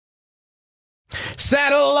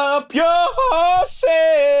Saddle up your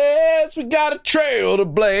horses. We got a trail to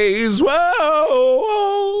blaze.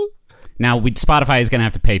 Whoa. Now, Spotify is going to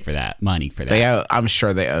have to pay for that, money for that. I'm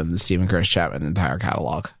sure they own the Stephen Chris Chapman entire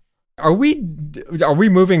catalog. Are we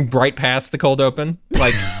moving right past the cold open?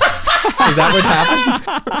 Like, is that what's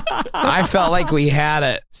happening? I felt like we had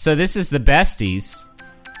it. So this is the Besties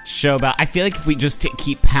show about. I feel like if we just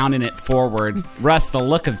keep pounding it forward, Russ, the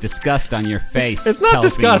look of disgust on your face. It's not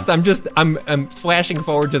disgust. I'm flashing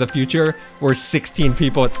forward to the future where 16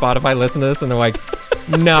 people at Spotify listen to this and they're like,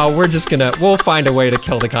 no, we'll find a way to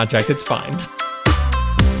kill the contract. It's fine.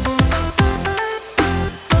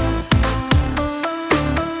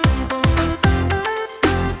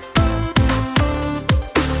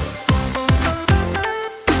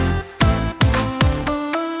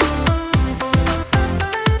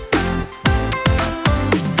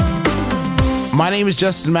 My name is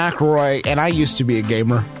Justin McElroy, and I used to be a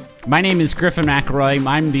gamer. My name is Griffin McElroy.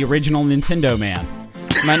 I'm the original Nintendo man.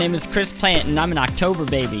 My name is Chris Plant, and I'm an October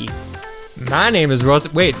baby. My name is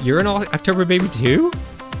Russ. Wait, you're an October baby too?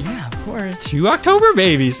 Yeah, of course. 2 October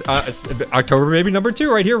babies. October baby number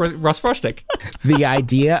 2 right here, Russ Frushtick. The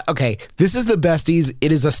idea, okay, this is the Besties.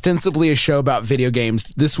 It is ostensibly a show about video games.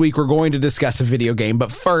 This week we're going to discuss a video game,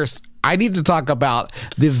 but first, I need to talk about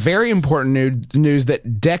the very important news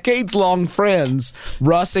that decades-long friends,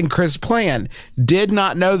 Russ and Chris Plant, did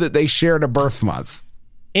not know that they shared a birth month.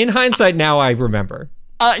 In hindsight, now I remember.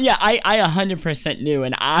 Yeah, I 100% knew,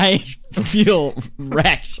 and I feel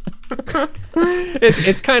wrecked.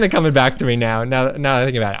 It's kind of coming back to me now that I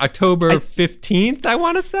think about it. October 15th, I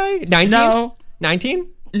want to say? 19th? No. 19?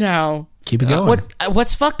 No. Keep it going.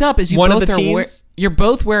 What's fucked up is you're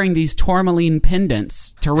both wearing these tourmaline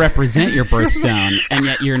pendants to represent your birthstone, and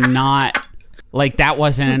yet you're not. Like, that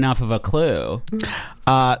wasn't enough of a clue.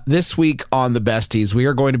 This week on the Besties, we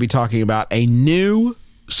are going to be talking about a new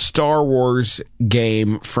Star Wars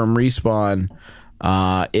game from Respawn.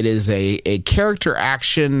 It is a character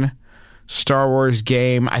action Star Wars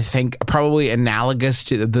game. I think probably analogous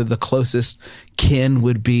to the closest kin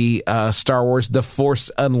would be Star Wars The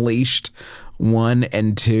Force Unleashed 1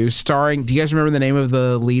 and 2, starring, do you guys remember the name of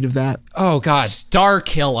the lead of that? Oh God, Star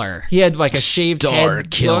Killer. He had like a shaved Star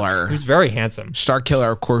head Killer look. He was very handsome. Star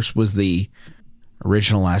Killer, of course, was the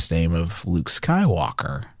original last name of Luke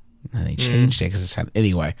Skywalker. And they changed it because it sounded...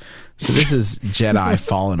 Anyway, so this is Jedi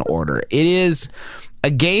Fallen Order. It is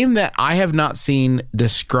a game that I have not seen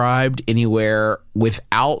described anywhere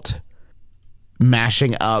without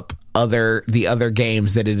mashing up the other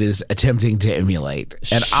games that it is attempting to emulate.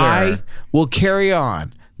 And Sure. I will carry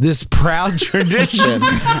on this proud tradition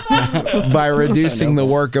by reducing the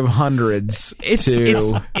work of hundreds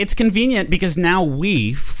It's convenient because now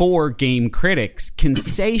we, 4 game critics, can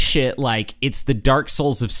say shit like it's the Dark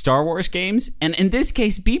Souls of Star Wars games, and in this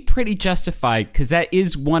case be pretty justified because that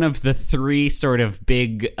is one of the 3 sort of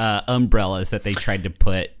big umbrellas that they tried to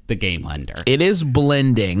put the game under. It is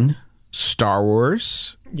blending Star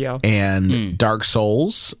Wars and Dark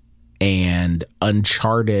Souls and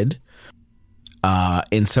Uncharted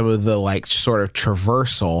in some of the like sort of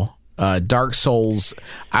traversal. Dark Souls,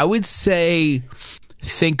 I would say,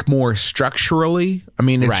 think more structurally. I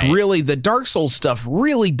mean, it's really, the Dark Souls stuff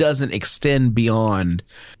really doesn't extend beyond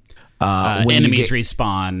when enemies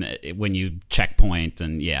respawn when you checkpoint,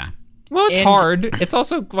 and well, it's hard. It's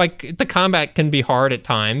also like the combat can be hard at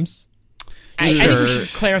times. I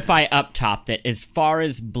just clarify up top that as far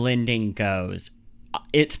as blending goes,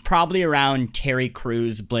 it's probably around Terry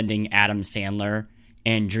Crews blending Adam Sandler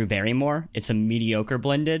and Drew Barrymore. It's a mediocre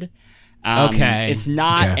blended. Okay. It's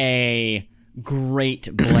not a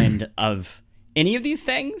great blend of any of these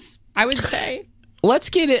things, I would say.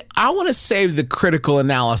 Let's get it. I want to save the critical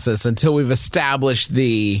analysis until we've established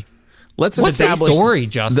the... What's the story,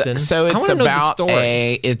 Justin? It's about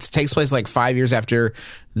it takes place like 5 years after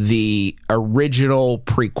the original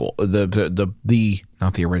prequel,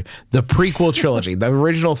 not the original, the prequel trilogy, the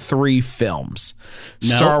original 3 films,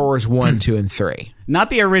 Star Wars 1, 2, and 3.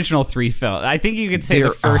 Not the original 3 films. I think you could say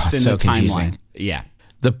the first in the timeline. Yeah,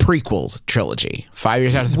 the prequels trilogy, 5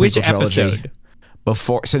 years after the prequel trilogy. Episode?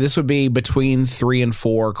 Before, so this would be between 3 and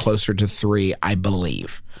 4, closer to 3, I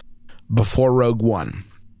believe, before Rogue One.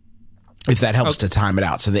 If that helps to time it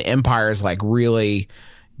out. So the Empire is like really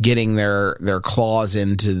getting their claws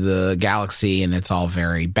into the galaxy, and it's all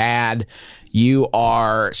very bad. You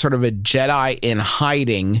are sort of a Jedi in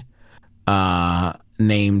hiding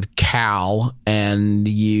named Cal, and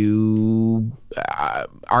you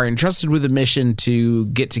are entrusted with a mission to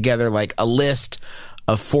get together like a list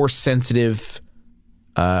of Force-sensitive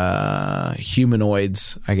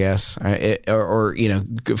humanoids, I guess, or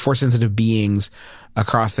force sensitive beings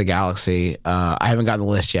across the galaxy. I haven't gotten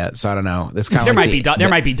the list yet, so I don't know. That's kind of there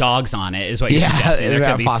might be dogs on it, is what you're suggesting.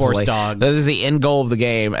 There could be possibly. force dogs. This is the end goal of the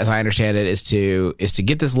game, as I understand it, is to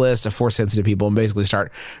get this list of force sensitive people and basically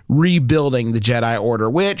start rebuilding the Jedi Order,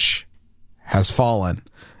 which has fallen,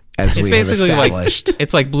 as we have established.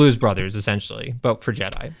 It's like Blues Brothers, essentially, but for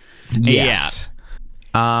Jedi. Yes.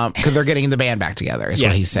 Because they're getting the band back together, is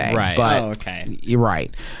what he's saying. Right. But okay. You're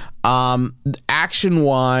right. Action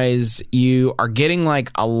wise, you are getting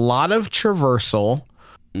like a lot of traversal.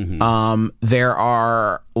 There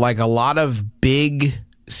are like a lot of big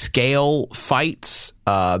scale fights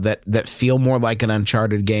that feel more like an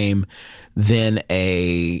Uncharted game than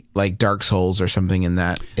a like Dark Souls or something in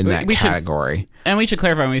that category. And we should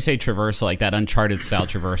clarify, when we say traversal, like that Uncharted style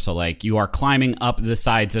traversal, like you are climbing up the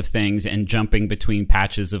sides of things and jumping between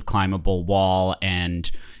patches of climbable wall, and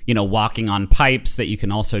walking on pipes that you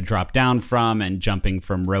can also drop down from, and jumping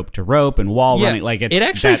from rope to rope and wall running. Like it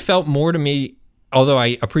actually felt more to me, although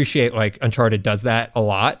I appreciate like Uncharted does that a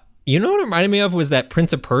lot. You know what it reminded me of was that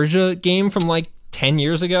Prince of Persia game from like 10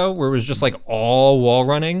 years ago, where it was just like all wall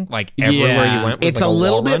running, like everywhere you went was it's like a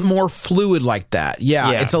little bit run. more fluid like that.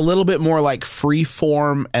 Yeah, it's a little bit more like free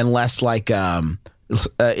form and less like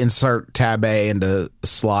insert tab A into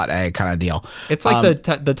slot A kind of deal. It's like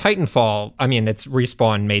the Titanfall. I mean, it's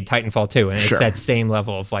Respawn made Titanfall 2, and it's that same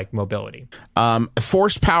level of like mobility.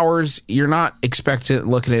 Force powers, you're not expected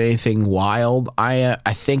looking at anything wild. I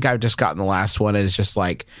think I've just gotten the last one, and it's just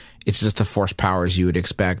the force powers you would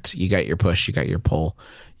expect. You got your push, you got your pull,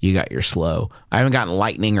 you got your slow. I haven't gotten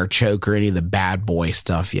lightning or choke or any of the bad boy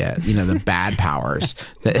stuff yet. The bad powers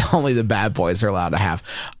that only the bad boys are allowed to have.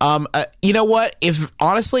 You know what? If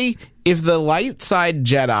the light side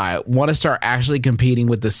Jedi want to start actually competing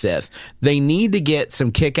with the Sith, they need to get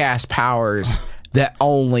some kick-ass powers that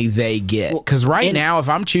only they get. Because now, if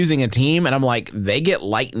I'm choosing a team and I'm like, they get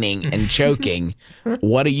lightning and choking,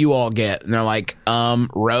 what do you all get? And they're like,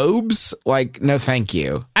 robes? Like, no, thank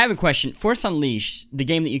you. I have a question. Force Unleashed, the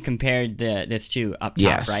game that you compared this to up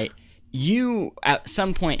top, right? You, at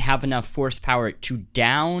some point, have enough force power to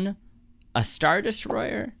down a Star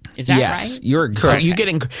Destroyer? Is that right? Yes, you're correct. You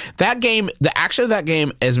getting that game, the action of that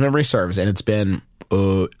game, as memory serves, and it's been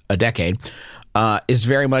a decade, is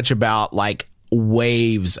very much about like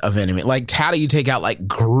waves of enemy. Like, how do you take out like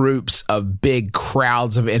groups of big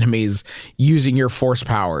crowds of enemies using your force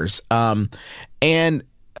powers?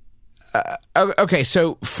 Okay,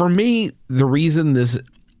 so for me, the reason this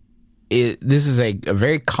is a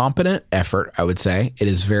very competent effort, I would say. It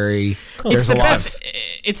is very. It's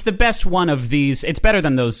the best one of these. It's better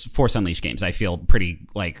than those Force Unleashed games. I feel pretty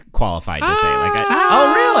like qualified to say. Like,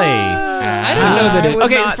 oh really? I don't know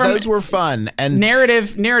that. Those were fun and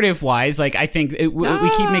narrative wise. Like, I think we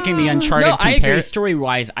keep making the Uncharted. No, I agree. Story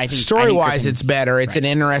wise, I think story wise, it's better. It's an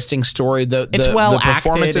interesting story. The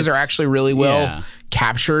performances are actually really well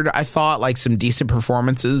captured. I thought like some decent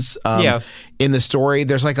performances in the story.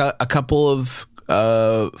 There's like a couple of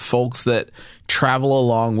folks that travel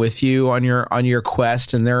along with you on your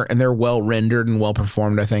quest, and they're well rendered and well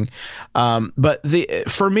performed, I think. But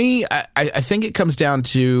for me, I think it comes down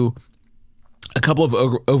to a couple of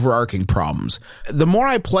overarching problems. The more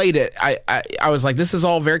I played it, I was like, this is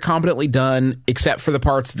all very competently done, except for the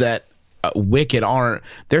parts that Wicked aren't.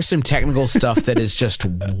 There's some technical stuff that is just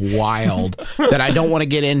wild that I don't want to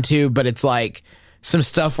get into, but it's like some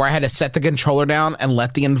stuff where I had to set the controller down and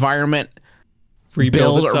let the environment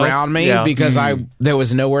build around me because there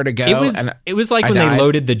was nowhere to go. It was like when they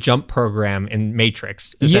loaded the jump program in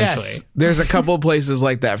Matrix, essentially. Yes, there's a couple of places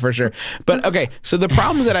like that for sure. But okay, so the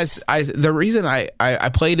problem is that the reason I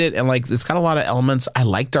played it, and like it's got a lot of elements. I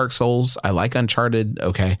like Dark Souls. I like Uncharted.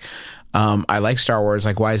 Okay. I like Star Wars.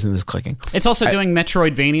 Like, why isn't this clicking? It's also doing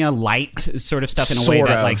Metroidvania light sort of stuff in a way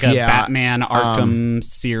that like a Batman Arkham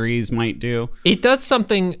series might do. It does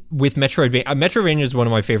something with Metroidvania. Metroidvania is one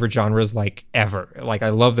of my favorite genres like ever. Like, I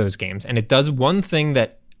love those games. And it does one thing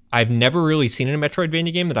that I've never really seen in a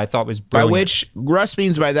Metroidvania game that I thought was brilliant. By which Russ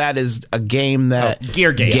means by that is a game that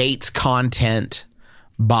gates content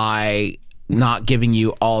by not giving you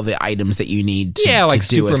all the items that you need to like to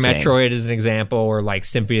do Super a thing. Metroid is an example, or like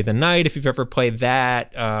Symphony of the Night if you've ever played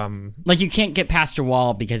that. Like, you can't get past a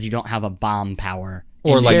wall because you don't have a bomb power.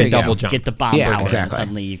 Or like a double jump. Get the bomb power exactly. and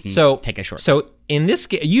suddenly you can take a shortcut. So in this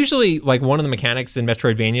game, usually like one of the mechanics in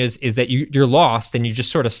Metroidvanias is that you're lost and you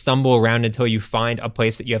just sort of stumble around until you find a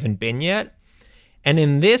place that you haven't been yet. And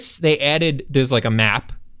in this, there's like a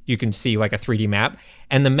map you can see like a 3D map,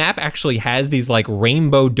 and the map actually has these like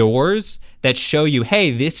rainbow doors that show you,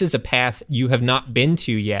 hey, this is a path you have not been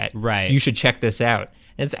to yet. Right. You should check this out.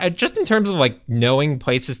 And it's just in terms of like knowing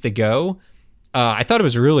places to go. I thought it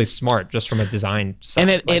was really smart just from a design side.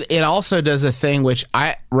 And it also does a thing which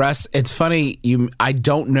Russ, it's funny, I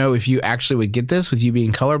don't know if you actually would get this with you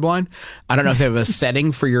being colorblind. I don't know if they have a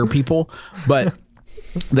setting for your people, but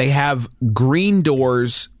they have green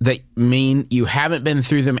doors that mean you haven't been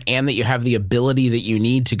through them and that you have the ability that you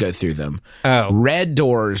need to go through them. Oh. Red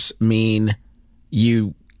doors mean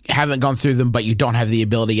you haven't gone through them, but you don't have the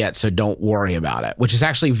ability yet, so don't worry about it, which is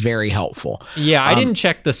actually very helpful. Yeah, I didn't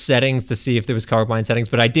check the settings to see if there was colorblind settings,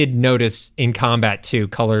 but I did notice in combat too,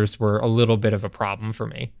 colors were a little bit of a problem for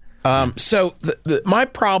me. So my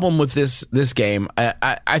problem with this game,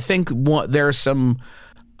 I think there's some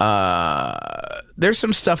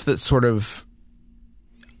stuff that sort of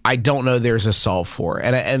I don't know there's a solve for,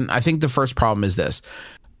 and I think the first problem is this.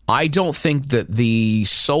 I don't think that the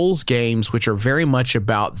Souls games, which are very much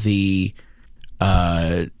about the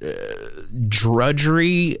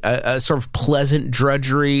drudgery, sort of pleasant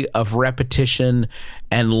drudgery of repetition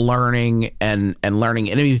and learning and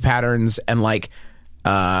learning enemy patterns and like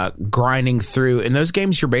grinding through. In those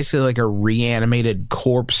games, you're basically like a reanimated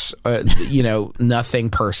corpse, nothing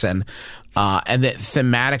person, and that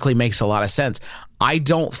thematically makes a lot of sense. I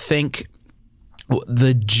don't think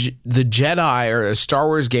the Jedi or a Star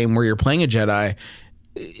Wars game where you're playing a Jedi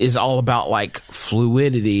is all about like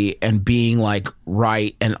fluidity and being like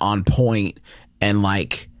right and on point and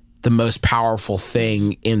like the most powerful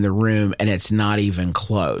thing in the room, and it's not even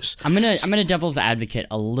close. I'm gonna devil's advocate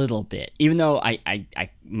a little bit, even though I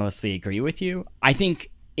mostly agree with you. I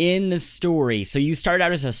think in the story, so you start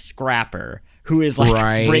out as a scrapper who is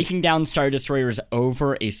like breaking down Star Destroyers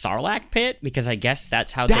over a Sarlacc pit, because I guess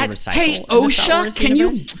that's how they recycle. Hey,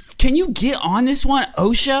 OSHA, can you get on this one?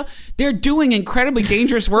 OSHA, they're doing incredibly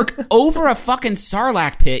dangerous work over a fucking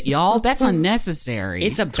Sarlacc pit, y'all. That's unnecessary.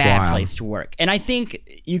 It's a bad place to work. And I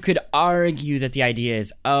think you could argue that the idea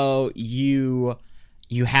is,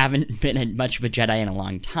 you haven't been much of a Jedi in a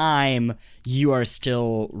long time. You are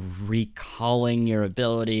still recalling your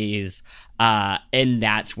abilities. And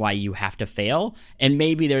that's why you have to fail. And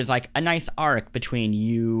maybe there's like a nice arc between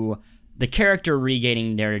you, the character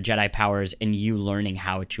regaining their Jedi powers, and you learning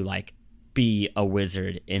how to like be a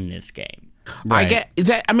wizard in this game. Right. I get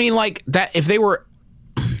that. I mean, like that, if they were,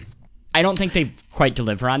 I don't think they quite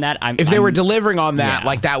deliver on that. If they were delivering on that,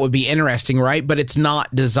 like that would be interesting, right? But it's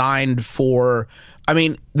not designed for. I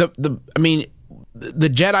mean, the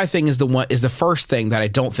Jedi thing is the first thing that I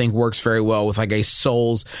don't think works very well with like a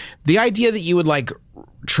Souls. The idea that you would like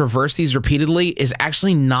traverse these repeatedly is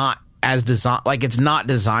actually not as designed. Like it's not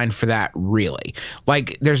designed for that really.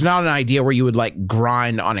 Like there's not an idea where you would like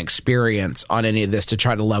grind on experience on any of this to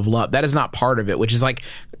try to level up. That is not part of it, which is like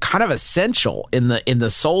kind of essential in the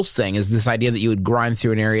Souls thing, is this idea that you would grind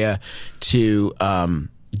through an area to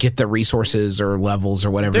get the resources or levels or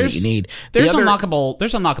whatever that you need. There's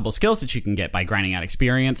unlockable skills that you can get by grinding out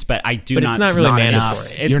experience, but it's not really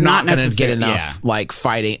mandatory. You're not going to get enough like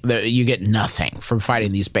fighting. You get nothing from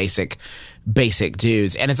fighting these basic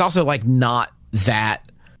dudes, and it's also like not that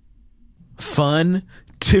fun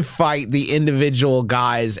to fight the individual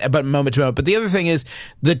guys, but moment to moment. But the other thing is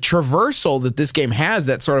the traversal that this game has,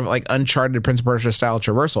 that sort of like Uncharted Prince of Persia style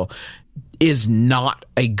traversal, is not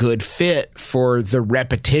a good fit for the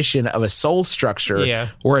repetition of a soul structure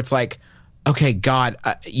where it's like, okay, God,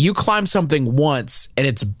 you climb something once and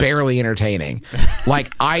it's barely entertaining.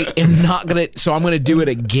 Like I am not going to, so I'm going to do it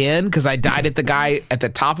again because I died at the guy at the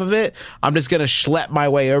top of it. I'm just going to schlep my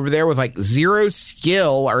way over there with like zero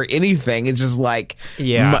skill or anything. It's just like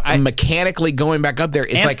mechanically going back up there.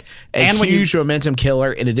 It's like a huge momentum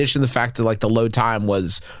killer, in addition to the fact that like the load time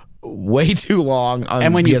was way too long on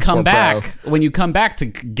and when PS4 you come back Pro. When you come back to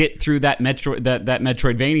get through that that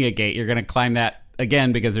Metroidvania gate, you're going to climb that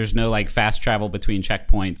again because there's no like fast travel between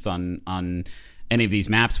checkpoints on any of these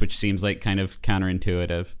maps, which seems like kind of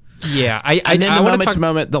counterintuitive. Yeah, and then the moment to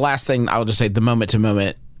moment, the last thing I'll just say, the moment to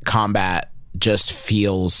moment combat just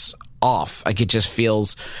feels off. Like it just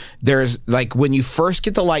feels, there's like when you first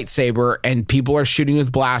get the lightsaber and people are shooting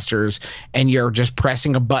with blasters and you're just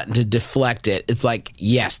pressing a button to deflect it, it's like,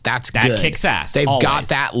 yes, that's good. That kicks ass. They've always got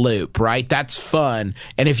that loop, right? That's fun.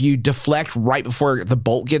 And if you deflect right before the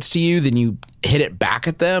bolt gets to you, then you hit it back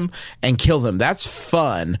at them and kill them. That's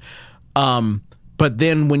fun. But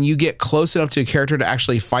then when you get close enough to a character to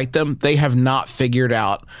actually fight them, they have not figured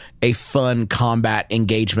out a fun combat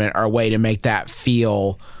engagement or a way to make that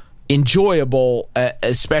feel enjoyable,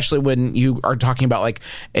 especially when you are talking about like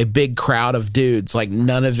a big crowd of dudes. Like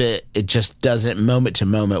none of it just doesn't moment to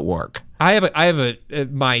moment work. I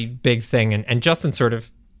have my big thing, and Justin sort of,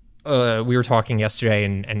 we were talking yesterday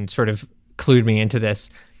and sort of clued me into this.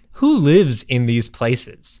 Who lives in these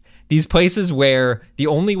places? These places where the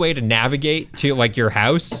only way to navigate to like your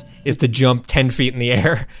house is to jump 10 feet in the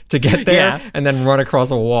air to get there and then run across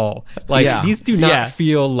a wall. Like these do not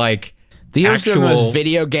feel like these are the most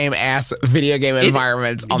video game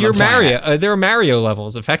environments on the planet. Mario. They're Mario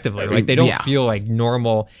levels, effectively. Like they don't feel like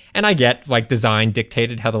normal. And I get like design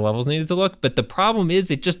dictated how the levels needed to look, but the problem is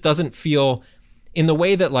it just doesn't feel in the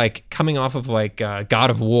way that like coming off of like God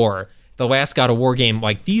of War, the last God of War game,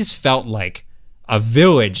 like these felt like a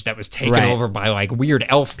village that was taken over by like weird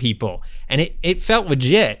elf people, and it felt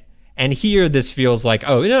legit. And here this feels like,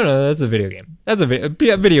 oh no, that's a video game. That's a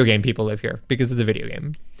video game. People live here because it's a video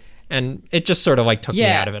game, and it just sort of like took me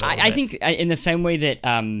out of it. I think in the same way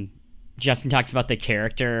that Justin talks about the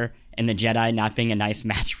character and the Jedi not being a nice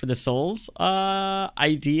match for the Souls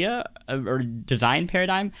idea or design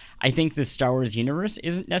paradigm, I think the Star Wars universe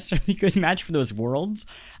isn't necessarily a good match for those worlds,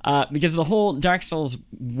 because the whole Dark Souls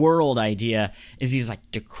world idea is these like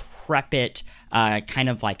decrepit, kind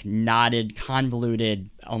of like knotted, convoluted,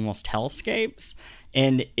 almost hellscapes,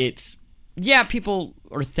 and it's people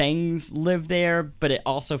or things live there, but it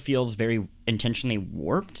also feels very intentionally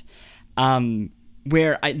warped.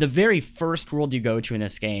 Where the very first world you go to in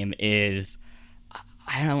this game is,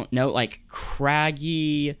 I don't know, like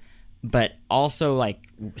craggy, but also like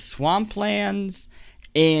swamplands,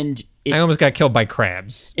 and I almost got killed by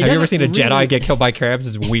crabs. Have you ever seen a Jedi get killed by crabs?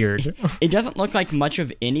 It's weird. It doesn't look like much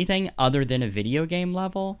of anything other than a video game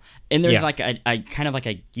level, and there's like a kind of like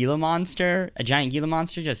a Gila monster, a giant Gila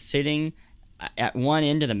monster just sitting at one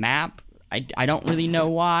end of the map. I don't really know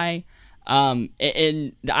why.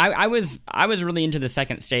 And I was really into the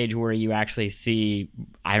second stage where you actually see,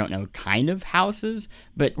 I don't know, kind of houses,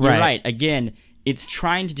 but you're right. Again, it's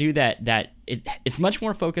trying to do that it's much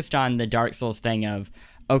more focused on the Dark Souls thing of,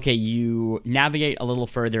 okay, you navigate a little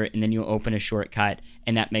further and then you open a shortcut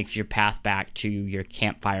and that makes your path back to your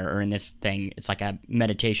campfire, or in this thing, it's like a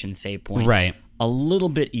meditation save point. Right. A little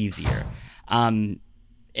bit easier.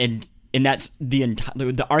 And that's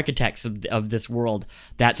the architects of this world.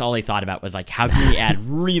 That's all they thought about was like, how can we add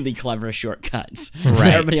really clever shortcuts?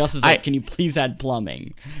 Right. Everybody else is like, can you please add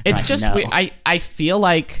plumbing? It's just no. I feel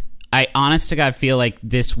like honest to God feel like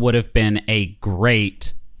this would have been a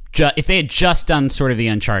great if they had just done sort of the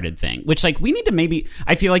Uncharted thing, which like we need to maybe.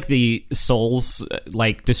 I feel like the Souls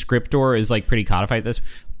like descriptor is like pretty codified at this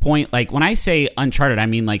point. Like when I say Uncharted, I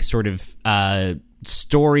mean like sort of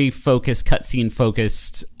story focused, cutscene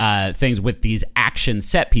focused things with these action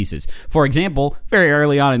set pieces. For example, very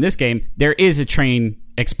early on in this game, there is a train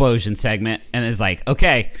explosion segment, and it's like,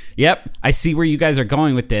 okay, yep, I see where you guys are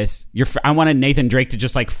going with this. I wanted Nathan Drake to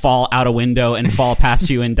just like fall out a window and fall past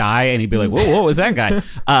you and die, and he'd be like, whoa, what was that guy?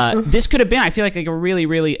 This could have been, I feel like a really,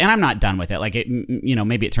 really, and I'm not done with it. Like it,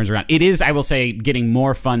 maybe it turns around. It is, I will say, getting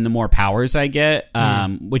more fun the more powers I get,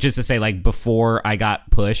 which is to say, like before I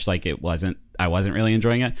got pushed, like I wasn't really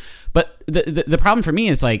enjoying it. But the problem for me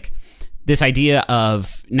is like this idea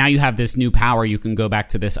of now you have this new power, you can go back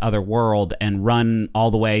to this other world and run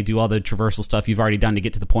all the way, do all the traversal stuff you've already done to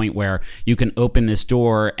get to the point where you can open this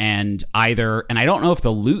door and I don't know if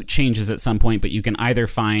the loot changes at some point, but you can either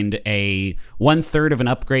find a 1/3 of an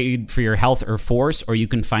upgrade for your health or force, or you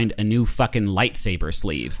can find a new fucking lightsaber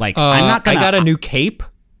sleeve. Like I got a new cape.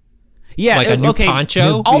 Yeah, like a new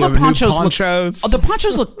poncho. All the ponchos look. The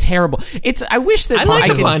ponchos look terrible. I wish that I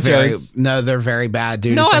like the ponchos. They're very bad,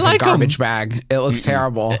 dude. No, it's like I like a garbage bag. It looks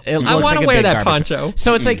terrible. I want to wear that poncho.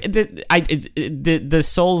 So it's like the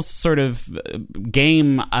Souls sort of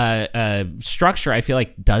game structure. I feel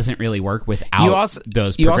like doesn't really work without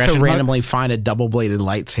those. You also progression randomly hooks. find a double-bladed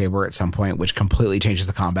lightsaber at some point, which completely changes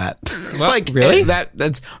the combat. Like really?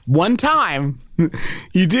 That's one time.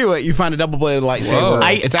 You do it. You find a double-bladed lightsaber.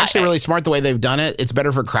 It's actually really smart the way they've done it. It's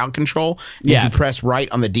better for crowd control. If you press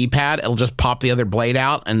right on the D-pad, it'll just pop the other blade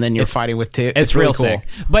out, and then you're fighting with two. It's really real cool. sick.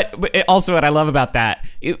 But also, what I love about that,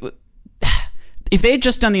 if they had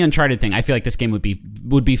just done the Uncharted thing, I feel like this game would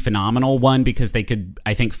be phenomenal. One, because they could,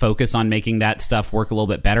 I think, focus on making that stuff work a little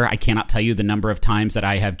bit better. I cannot tell you the number of times that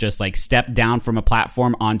I have just like stepped down from a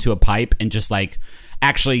platform onto a pipe and just like.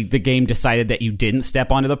 Actually, the game decided that you didn't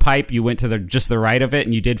step onto the pipe. You went to just the right of it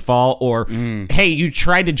and you did fall. Or, hey, you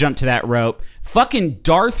tried to jump to that rope. Fucking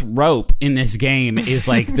Darth Rope in this game is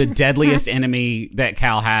like the deadliest enemy that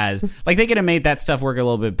Cal has. Like, they could have made that stuff work a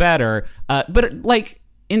little bit better. But, like,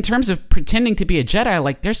 in terms of pretending to be a Jedi,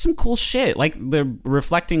 like there's some cool shit. Like the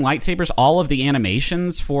reflecting lightsabers, all of the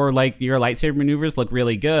animations for like your lightsaber maneuvers look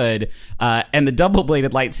really good. And the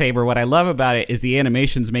double-bladed lightsaber, what I love about it is the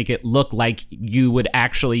animations make it look like you would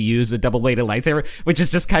actually use a double-bladed lightsaber, which is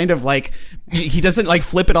just kind of like he doesn't like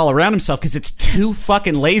flip it all around himself because it's two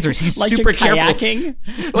fucking lasers. He's like super you're careful.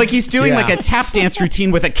 kayaking? Like he's doing like a tap dance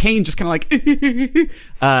routine with a cane, just kind of like.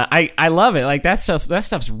 I love it. Like that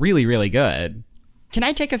stuff's really, really good. Can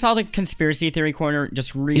I take us all to conspiracy theory corner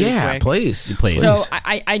just really quick? Yeah, please. So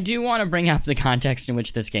I do want to bring up the context in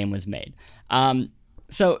which this game was made.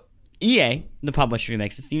 So EA, the publisher who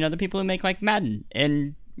makes this, the people who make like Madden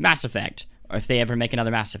and Mass Effect, or if they ever make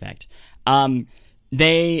another Mass Effect,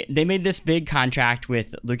 they made this big contract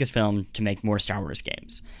with Lucasfilm to make more Star Wars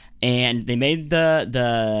games. And they made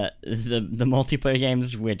the multiplayer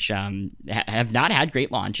games, which have not had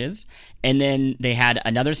great launches. And then they had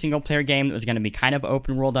another single player game that was going to be kind of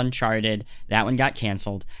open world Uncharted. That one got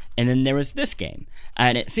canceled. And then there was this game.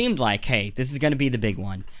 And it seemed like, hey, this is going to be the big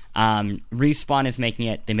one. Respawn is making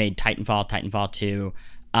it. They made Titanfall 2.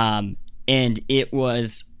 And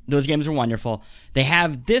those games were wonderful. They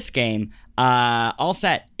have this game all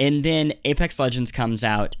set. And then Apex Legends comes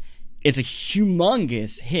out. It's a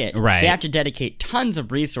humongous hit. Right. They have to dedicate tons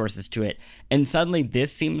of resources to it. And suddenly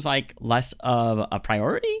this seems like less of a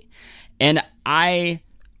priority. And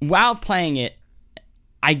while playing it,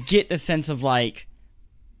 I get the sense of like,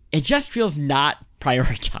 it just feels not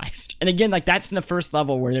prioritized. And again, like that's in the first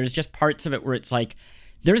level where there's just parts of it where it's like,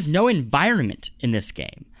 there's no environment in this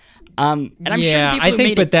game. And I'm sure people who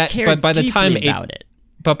made it cared deeply about it.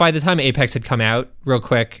 But by the time Apex had come out, real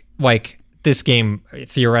quick, like, this game,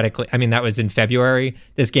 theoretically, I mean, that was in February.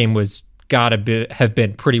 This game was have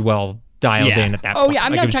been pretty well dialed in at that point. Oh, yeah,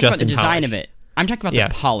 I'm not talking about the design of it. I'm talking about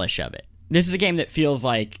the polish of it. This is a game that feels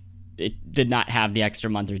like it did not have the extra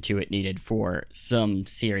month or two it needed for some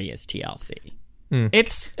serious TLC.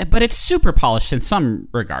 But it's super polished in some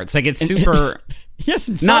regards. Like it's super... yes,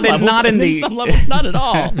 in some levels, in some levels, not at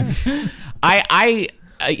all.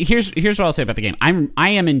 Here's what I'll say about the game. I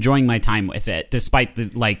am enjoying my time with it, despite the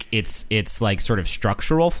like its like sort of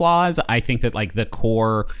structural flaws. I think that like the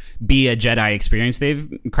core be a Jedi experience they've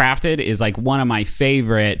crafted is like one of my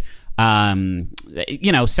favorite. Second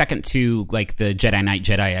to like the Jedi Knight,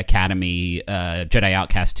 Jedi Academy, Jedi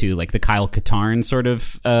Outcast 2, like the Kyle Katarn sort of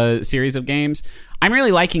series of games. I'm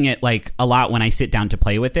really liking it like a lot when I sit down to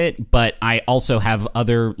play with it, but I also have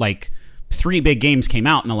other like 3 big games came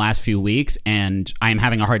out in the last few weeks, and I'm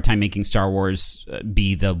having a hard time making Star Wars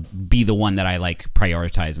be the one that I like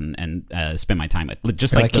prioritize and spend my time with.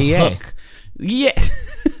 Just like the EA. hook. Yeah.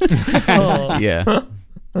 Yeah.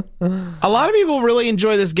 A lot of people really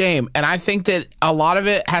enjoy this game, and I think that a lot of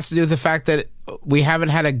it has to do with the fact that we haven't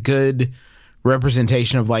had a good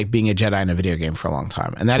representation of like being a Jedi in a video game for a long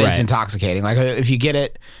time, and that is intoxicating. Like if you get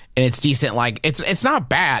it and it's decent, like it's not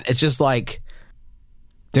bad. It's just like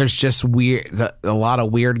there's just a lot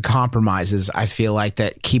of weird compromises. I feel like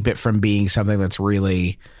that keep it from being something that's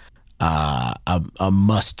really a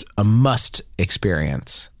must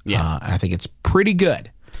experience. Yeah, and I think it's pretty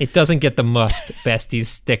good. It doesn't get the must besties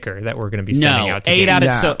sticker that we're going to be sending out to 8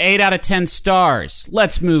 out of 10 stars.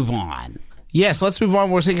 Let's move on. Yes, let's move on.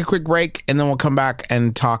 We'll take a quick break, and then we'll come back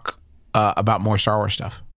and talk about more Star Wars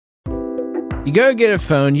stuff. You go get a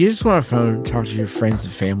phone. You just want a phone to talk to your friends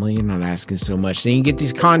and family. You're not asking so much. Then you get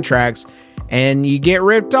these contracts, and you get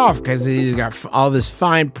ripped off because they've got all this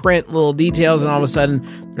fine print, little details, and all of a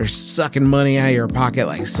sudden, they're sucking money out of your pocket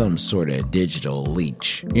like some sort of digital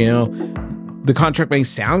leech. You know, the contract may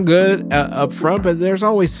sound good up front, but there's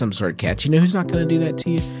always some sort of catch. You know who's not going to do that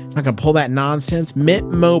to you? Not going to pull that nonsense?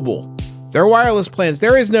 Mint Mobile. Their wireless plans,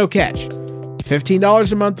 there is no catch.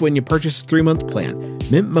 $15 a month when you purchase a 3-month plan.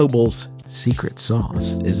 Mint Mobile's secret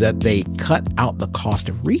sauce is that they cut out the cost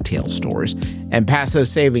of retail stores and pass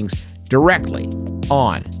those savings directly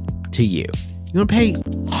on to you. You want to pay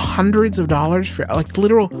hundreds of dollars for, like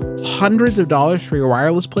literal hundreds of dollars for your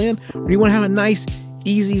wireless plan? Or do you want to have a nice,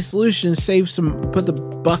 easy solution, put the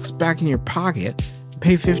bucks back in your pocket,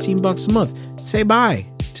 pay $15 a month? Say bye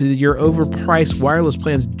to your overpriced wireless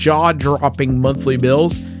plan's jaw-dropping monthly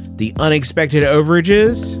bills, the unexpected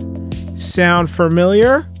overages. Sound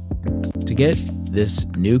familiar? To get this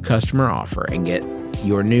new customer offer and get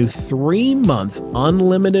your new 3-month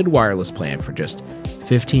unlimited wireless plan for just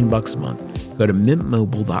 $15 a month, go to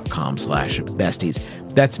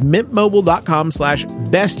mintmobile.com/besties. That's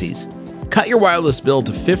mintmobile.com/besties. Cut your wireless bill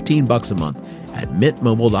to $15 a month at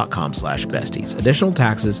mintmobile.com/besties. Additional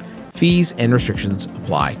taxes, fees, and restrictions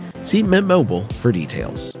apply. See Mint Mobile for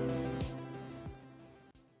details.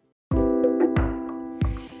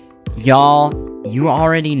 Y'all, you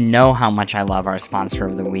already know how much I love our sponsor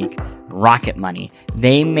of the week, Rocket Money.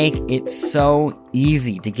 They make it so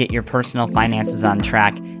easy to get your personal finances on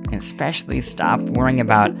track, and especially stop worrying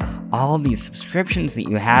about all these subscriptions that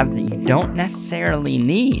you have that you don't necessarily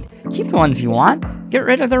need. Keep the ones you want, get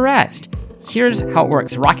rid of the rest. Here's how it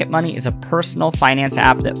works. Rocket Money is a personal finance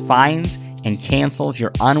app that finds and cancels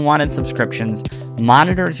your unwanted subscriptions,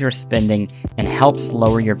 monitors your spending, and helps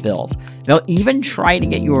lower your bills. They'll even try to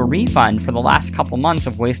get you a refund for the last couple months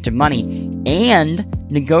of wasted money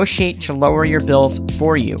and negotiate to lower your bills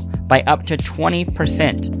for you by up to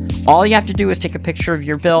 20%. All you have to do is take a picture of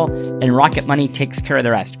your bill, and Rocket Money takes care of the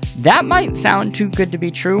rest. That might sound too good to be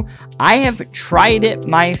true. I have tried it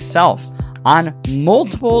myself on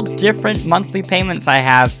multiple different monthly payments I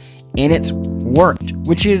have, and it's worked,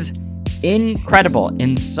 which is incredible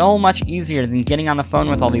and so much easier than getting on the phone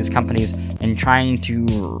with all these companies and trying to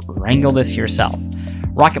wrangle this yourself.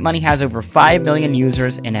 Rocket Money has over 5 million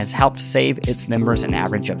users and has helped save its members an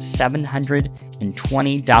average of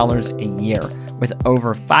 $720 a year, with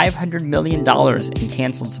over $500 million in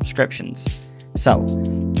canceled subscriptions. So,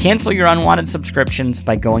 cancel your unwanted subscriptions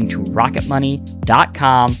by going to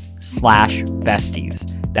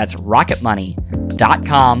rocketmoney.com/besties. That's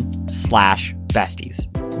rocketmoney.com/besties.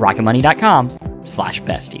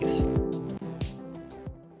 rocketmoney.com/besties.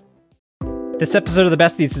 This episode of The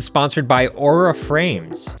Besties is sponsored by Aura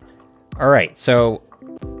Frames. All right, so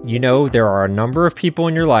you know there are a number of people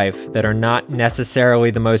in your life that are not necessarily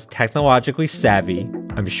the most technologically savvy.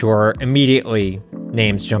 I'm sure immediately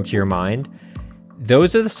names jump to your mind.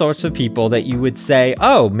 Those are the sorts of people that you would say,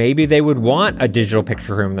 oh, maybe they would want a digital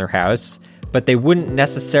picture room in their house, but they wouldn't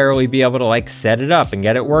necessarily be able to set it up and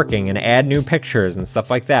get it working and add new pictures and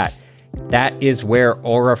stuff like that. That is where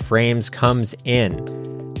Aura Frames comes in.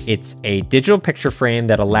 It's a digital picture frame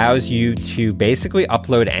that allows you to basically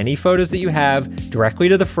upload any photos that you have directly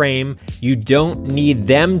to the frame. You don't need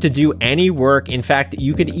them to do any work. In fact,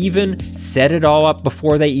 you could even set it all up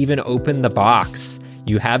before they even open the box.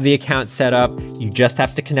 You have the account set up, you just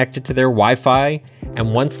have to connect it to their Wi-Fi,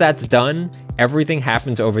 and once that's done, everything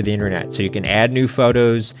happens over the internet. So you can add new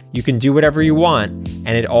photos, you can do whatever you want,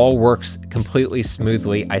 and it all works completely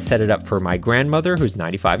smoothly. I set it up for my grandmother, who's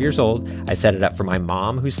 95 years old. I set it up for my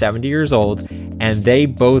mom, who's 70 years old, and they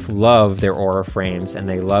both love their Aura frames, and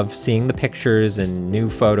they love seeing the pictures and new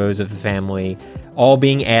photos of the family, all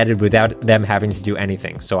being added without them having to do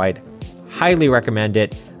anything. So I'd highly recommend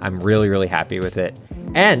it. I'm really, really happy with it.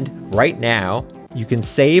 And right now, you can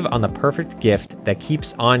save on the perfect gift that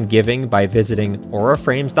keeps on giving by visiting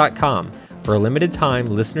auraframes.com. For a limited time,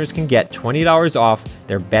 listeners can get $20 off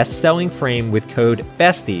their best-selling frame with code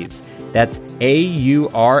BESTIES. That's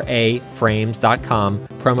AURA frames.com,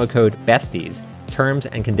 promo code BESTIES. Terms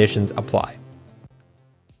and conditions apply.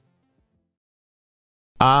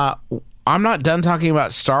 I'm not done talking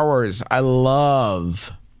about Star Wars. I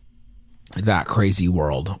love that crazy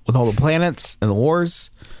world with all the planets and the wars.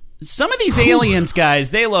 Some of these aliens,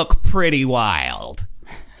 guys, they look pretty wild.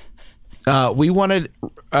 We wanted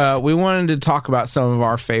to talk about some of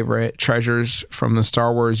our favorite treasures from the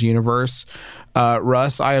Star Wars universe.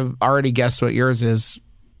 Russ, I have already guessed what yours is.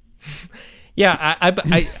 Yeah, I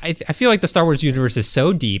feel like the Star Wars universe is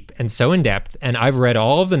so deep and so in depth, and I've read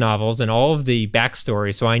all of the novels and all of the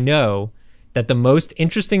backstory, so I know that the most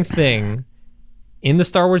interesting thing in the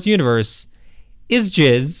Star Wars universe is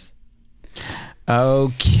jizz.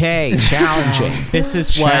 Okay, challenging. This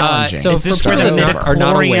is what. Challenging. Is this where the are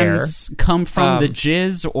not aware, midichlorians come from, the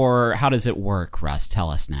jizz, or how does it work, Russ?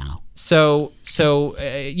 Tell us now. So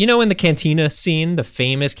you know, in the cantina scene, the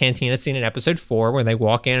famous cantina scene in Episode 4, when they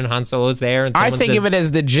walk in and Han Solo's there, and I think of it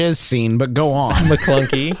as the jizz scene, but go on.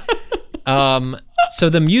 McClunky.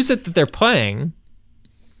 So the music that they're playing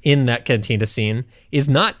in that cantina scene is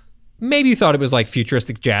not. Maybe you thought it was like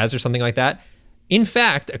futuristic jazz or something like that. In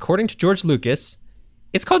fact, according to George Lucas,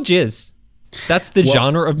 it's called jizz. That's the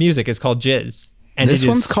genre of music. It's called jizz. And this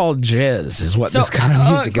one's called jizz, is what this kind of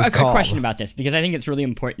music is called. A question about this, because I think it's really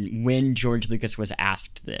important. When George Lucas was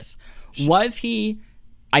asked this, was he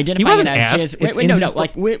identifying it as jizz? Wait, no.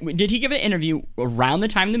 Like, did he give an interview around the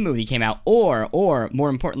time the movie came out, or more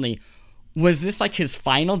importantly, was this like his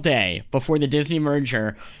final day before the Disney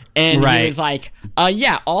merger? And he was like,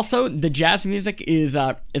 yeah, also the jazz music is,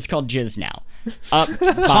 it's called jizz now.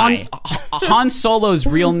 Han Solo's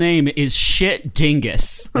real name is Shit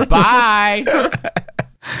Dingus. Bye.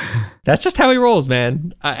 That's just how he rolls,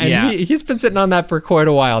 man. And he's been sitting on that for quite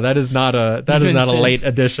a while. That is not a late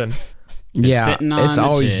addition. It's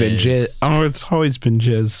always been jizz. Oh, it's always been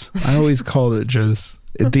jizz. I always called it jizz.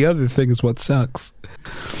 The other thing is what sucks.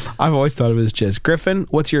 I've always thought of it as jizz. Griffin,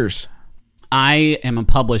 what's yours? I am a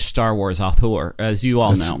published Star Wars author, as you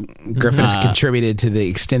all know. Griffin has contributed to the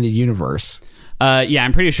extended universe. Yeah,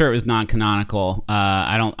 I'm pretty sure it was non-canonical.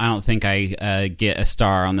 I don't think I get a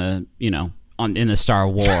star on the in the Star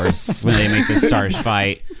Wars when they make the stars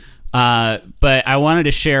fight. But I wanted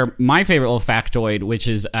to share my favorite little factoid, which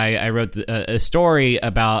is I wrote a story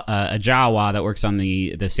about a Jawa that works on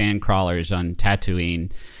the sand crawlers on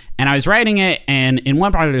Tatooine. And I was writing it, and in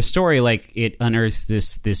one part of the story, like, it unearths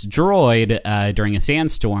this droid during a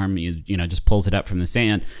sandstorm. You know, just pulls it up from the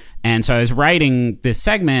sand. And so I was writing this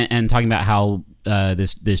segment and talking about how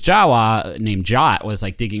this Jawa named Jot was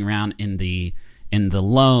like digging around in the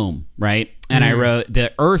loam, right? And I wrote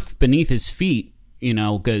the earth beneath his feet,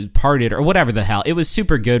 parted or whatever the hell. It was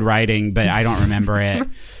super good writing, but I don't remember it.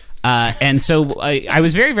 And so I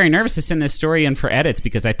was very, very nervous to send this story in for edits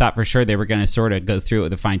because I thought for sure they were going to sort of go through it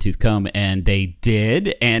with a fine-tooth comb, and they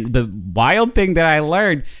did. And the wild thing that I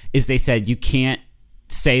learned is they said you can't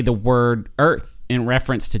say the word earth in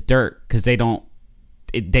reference to dirt because they don't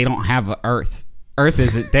have a earth. Earth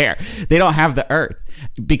isn't there. They don't have the earth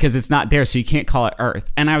because it's not there, so you can't call it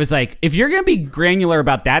earth. And I was like, if you're going to be granular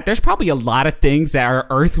about that, there's probably a lot of things that are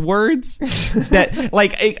earth words that,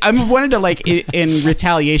 like, I wanted to, like, in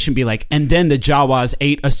retaliation be like, and then the Jawas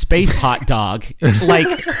ate a space hot dog. Like,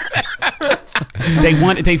 they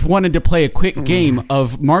wanted to play a quick game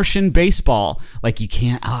of Martian baseball. Like, you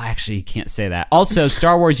can't say that. Also,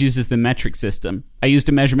 Star Wars uses the metric system. I used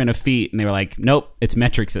a measurement of feet, and they were like, nope, it's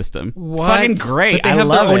metric system. What? Fucking great. But they have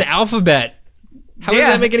their own alphabet. How does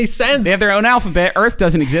that make any sense? They have their own alphabet. Earth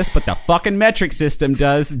doesn't exist, but the fucking metric system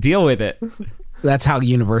does. Deal with it. That's how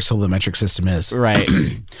universal the metric system is. Right.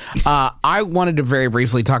 I wanted to very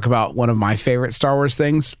briefly talk about one of my favorite Star Wars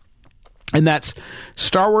things. And that's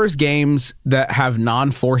Star Wars games that have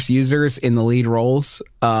non-Force users in the lead roles.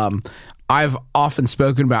 I've often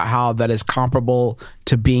spoken about how that is comparable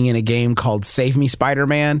to being in a game called Save Me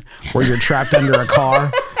Spider-Man, where you're trapped under a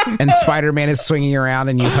car and Spider-Man is swinging around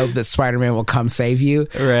and you hope that Spider-Man will come save you.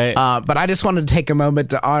 Right. But I just wanted to take a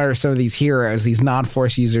moment to honor some of these heroes, these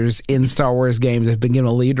non-Force users in Star Wars games that have been given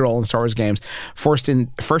a lead role in Star Wars games. First in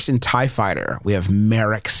TIE Fighter, we have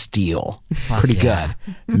Merrick Steele. Pretty good.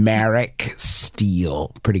 Merrick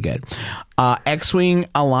Steele. Pretty good. X-Wing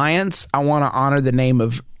Alliance, I want to honor the name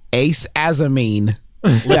of Ace Azamine.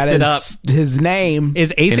 That is up. His name.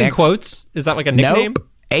 Is Ace in quotes? Is that like a nickname? Nope.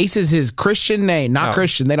 Ace is his Christian name, not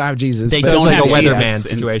Christian. They don't have Jesus. They don't have a Jesus. weatherman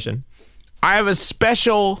situation. I have a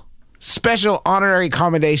special honorary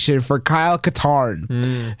commendation for Kyle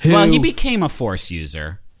Katarn. Well, he became a Force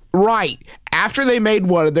user. Right. After they made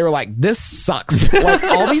one, they were like, this sucks. Like,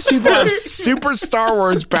 all these people have super Star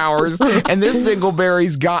Wars powers, and this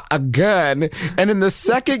Zingleberry's got a gun. And in the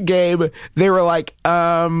second game, they were like,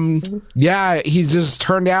 yeah, he just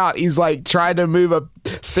turned out, he's like trying to move a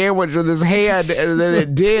sandwich with his hand, and then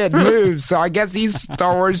it did move. So I guess he's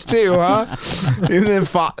Star Wars too, huh? And then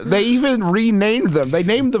they even renamed them. They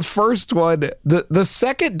named the first one, the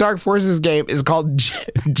second Dark Forces game is called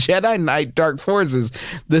Jedi Knight Dark Forces.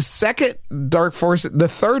 The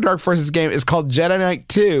third Dark Forces game is called Jedi Knight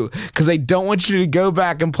 2 because they don't want you to go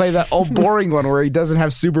back and play that old boring one where he doesn't have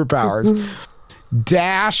superpowers.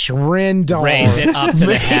 Dash Rendar. Raise it up to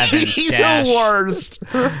the heavens, Dash. The worst.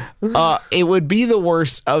 It would be the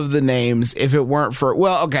worst of the names if it weren't for,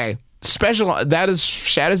 well, okay. Special, that is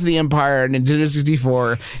Shadows of the Empire, Nintendo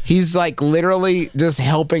 64. He's like literally just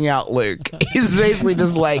helping out Luke. He's basically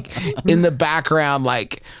just like in the background,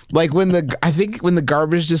 like when the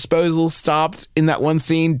garbage disposal stopped in that one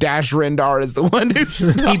scene, Dash Rendar is the one who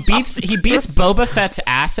stopped. He beats Boba Fett's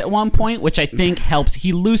ass at one point, which I think helps.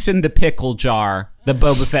 He loosened the pickle jar. The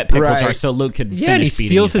Boba Fett pickle jar, so Luke could finish and he beating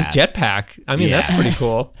steals his ass. jetpack. I mean, that's pretty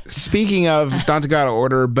cool. Speaking of, not to go out of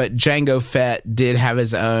order, but Jango Fett did have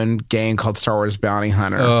his own game called Star Wars Bounty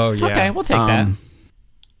Hunter. Oh, yeah. Okay, we'll take that.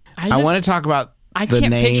 I want to talk about I the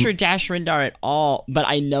can't name. picture Dash Rendar at all, but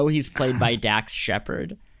I know he's played by Dax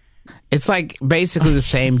Shepard. It's like basically the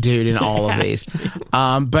same dude in all of these.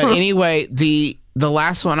 But anyway, the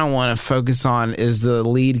last one I want to focus on is the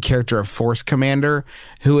lead character of Force Commander,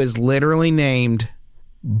 who is literally named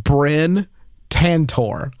Bryn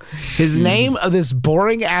Tantor. His name of this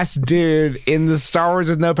boring ass dude in the Star Wars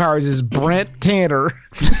with no powers is Brent Tanner.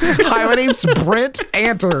 Hi, my name's Brent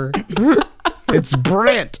Anter. It's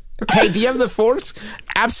Brent. Hey, do you have the Force?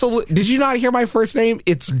 Absolutely. Did you not hear my first name?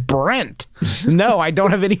 It's Brent. No, I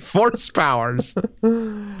don't have any Force powers.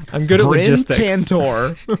 I'm good at Bryn logistics.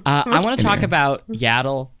 Tantor. I want to talk about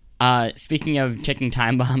Yaddle. Speaking of ticking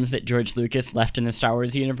time bombs that George Lucas left in the Star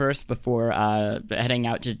Wars universe before heading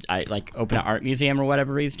out to open an art museum or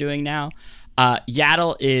whatever he's doing now,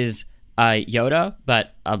 Yaddle is Yoda,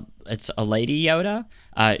 but it's a lady Yoda.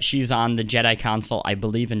 She's on the Jedi Council, I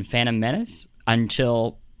believe, in Phantom Menace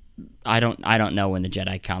until I don't know when the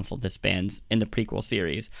Jedi Council disbands in the prequel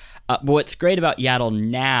series. But what's great about Yaddle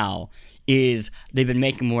now is they've been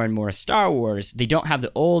making more and more Star Wars. They don't have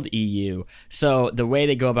the old EU. So the way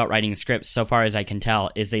they go about writing scripts, so far as I can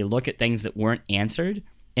tell, is they look at things that weren't answered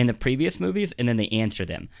in the previous movies, and then they answer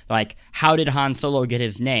them. Like, how did Han Solo get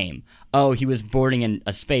his name? Oh, he was boarding in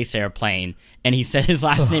a space airplane, and he said his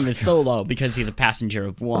last name is Solo because he's a passenger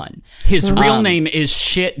of one. His real name is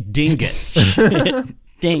Shit Dingus.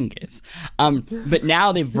 Dingus. But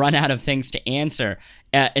now they've run out of things to answer.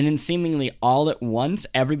 And then seemingly all at once,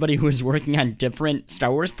 everybody who was working on different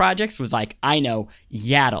Star Wars projects was like, I know,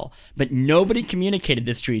 Yaddle. But nobody communicated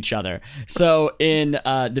this to each other. So in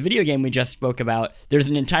the video game we just spoke about, there's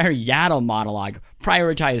an entire Yaddle monologue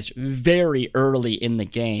prioritized very early in the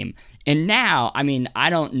game. And now, I mean,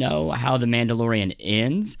 I don't know how The Mandalorian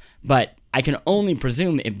ends, but I can only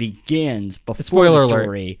presume it begins before Spoiler the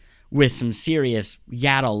story alert. With some serious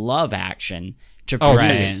Yaddle love action to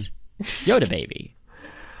produce Yoda Baby.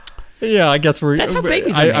 Yeah, I guess That's how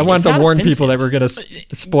babies are I made. wanted It's to not warn offensive. people that we're going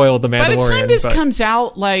to spoil the Mandalorian. By the time this but- comes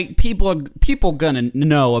out, like people gonna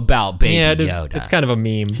know about Baby yeah, Yoda. it's kind of a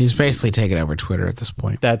meme. He's basically taken over Twitter at this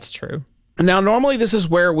point. That's true. Now, normally this is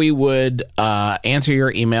where we would answer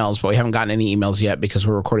your emails, but we haven't gotten any emails yet because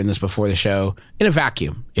we're recording this before the show in a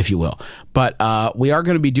vacuum, if you will. But we are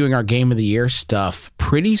going to be doing our Game of the Year stuff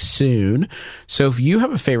pretty soon. So if you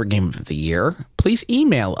have a favorite Game of the Year, please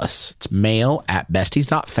email us. It's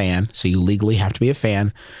mail@besties.fan. So you legally have to be a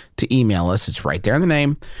fan to email us. It's right there in the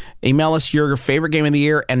name. Email us your favorite Game of the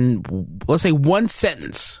Year and let's say a one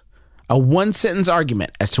sentence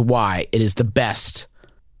argument as to why it is the best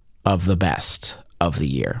of the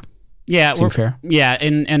year. Yeah, Seem fair? Yeah,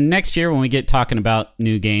 and next year when we get talking about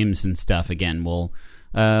new games and stuff again, we'll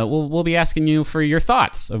be asking you for your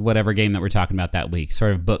thoughts of whatever game that we're talking about that week,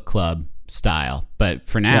 sort of book club style. But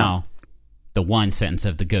for now, the one sentence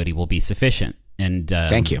of the goatee will be sufficient. And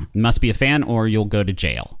thank you. Must be a fan, or you'll go to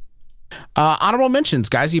jail. Honorable mentions,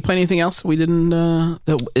 guys. You play anything else that we didn't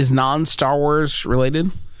that is non-Star Wars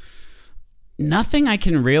related? Nothing I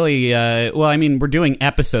can really. Well, I mean, we're doing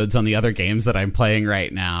episodes on the other games that I'm playing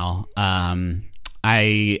right now.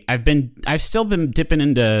 I've still been dipping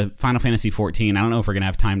into Final Fantasy 14. I don't know if we're gonna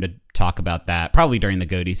have time to talk about that. Probably during the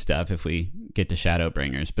Goaty stuff if we get to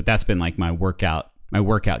Shadowbringers. But that's been like my workout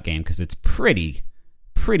game because it's pretty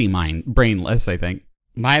brainless, I think.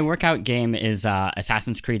 My workout game is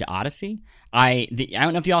Assassin's Creed Odyssey. I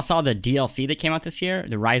don't know if y'all saw the DLC that came out this year,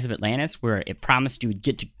 The Rise of Atlantis, where it promised you would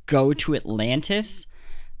get to go to Atlantis.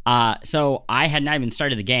 So I had not even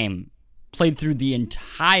started the game, played through the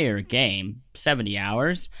entire game, 70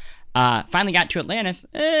 hours. Finally got to Atlantis.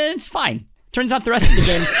 It's fine. Turns out the rest of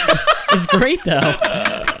the game is great, though.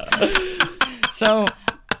 So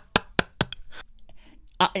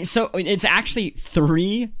it's actually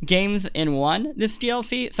 3 games in one, this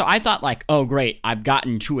DLC. So I thought like, oh great, I've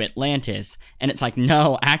gotten to Atlantis. And it's like,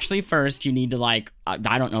 no, actually first you need to like,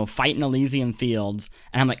 I don't know, fight in Elysium Fields.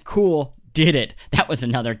 And I'm like, cool, did it. That was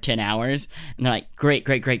another 10 hours. And they're like, great.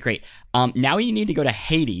 Now you need to go to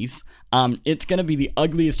Hades. It's going to be the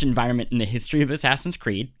ugliest environment in the history of Assassin's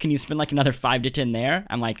Creed. Can you spend like another 5 to 10 there?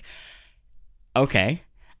 I'm like, okay.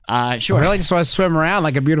 Sure. I really just want to swim around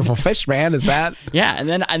like a beautiful fish, man. Is that? Yeah, and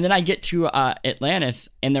then I get to Atlantis,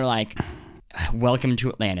 and they're like, "Welcome to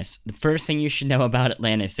Atlantis. The first thing you should know about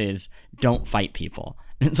Atlantis is don't fight people."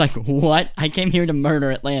 And it's like, what? I came here to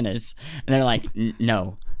murder Atlantis, and they're like,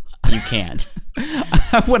 "No, you can't."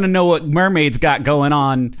 I want to know what mermaids got going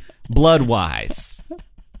on blood-wise.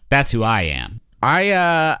 That's who I am. I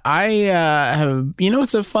have,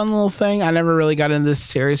 it's a fun little thing. I never really got into this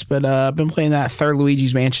series, but I've been playing that third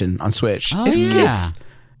Luigi's Mansion on Switch. Oh, yeah.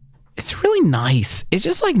 It's really nice. It's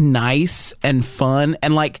just like nice and fun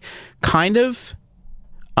and like kind of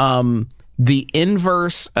the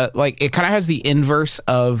inverse, like it kind of has the inverse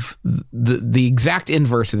of the exact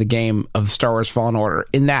inverse of the game of Star Wars Fallen Order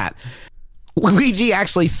in that Luigi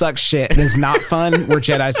actually sucks shit and is not fun, where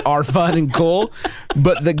Jedis are fun and cool,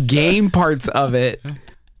 but the game parts of it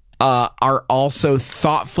are also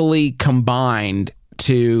thoughtfully combined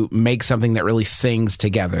to make something that really sings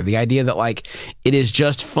together. The idea that like it is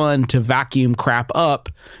just fun to vacuum crap up,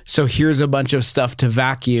 so here's a bunch of stuff to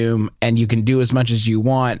vacuum and you can do as much as you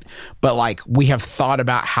want, but like we have thought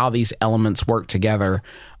about how these elements work together.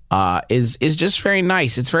 is just very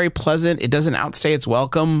nice. It's very pleasant. It doesn't outstay its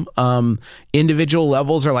welcome. Individual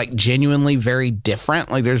levels are like genuinely very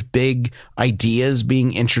different. Like there's big ideas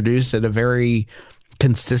being introduced at a very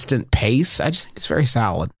consistent pace. I just think it's very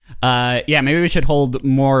solid. Maybe we should hold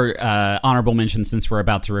more honorable mentions since we're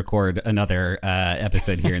about to record another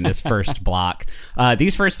episode here in this first block.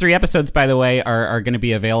 These first 3 episodes, by the way, are going to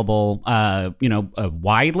be available,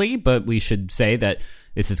 widely, but we should say that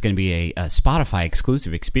this is going to be a Spotify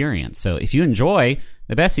exclusive experience. So if you enjoy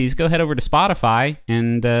the Besties, go head over to Spotify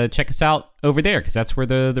and check us out over there, because that's where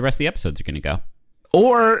the rest of the episodes are going to go.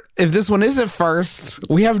 Or if this one isn't first,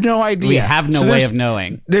 we have no idea. We have no way of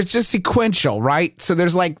knowing. There's just sequential, right? So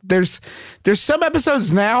there's some episodes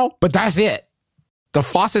now, but that's it. The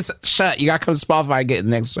faucet's shut. You got to come to Spotify and get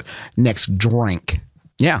the next drink.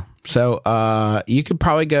 Yeah. So you could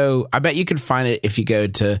probably go. I bet you could find it if you go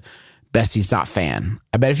to besties.fan.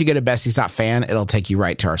 I bet if you go to besties.fan, it'll take you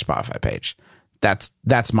right to our Spotify page.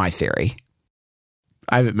 That's my theory.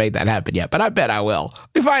 I haven't made that happen yet, but I bet I will.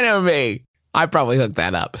 If I know me, I probably hooked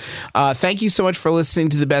that up. Thank you so much for listening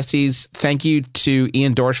to the Besties. Thank you to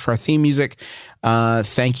Ian Dorsch for our theme music.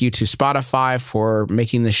 Thank you to Spotify for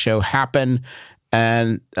making this show happen.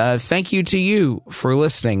 And thank you to you for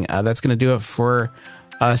listening. That's going to do it for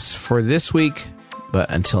us for this week. But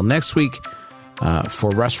until next week, for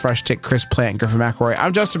Russ Frushtick, Chris Plant, and Griffin McElroy,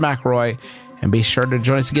 I'm Justin McElroy. And be sure to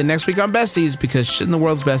join us again next week on Besties, because shouldn't the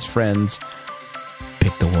world's best friends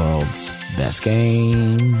pick the world's best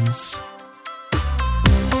games?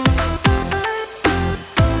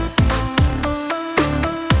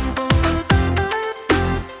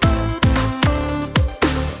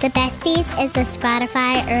 The Besties is a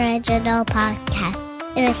Spotify original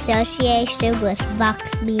podcast in association with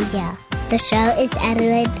Vox Media. The show is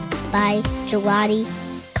edited by Jelani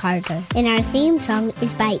Carter, and our theme song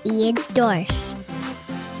is by Ian Dorsch.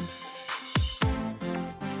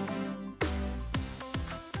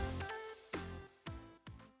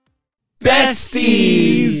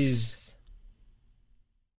 Besties!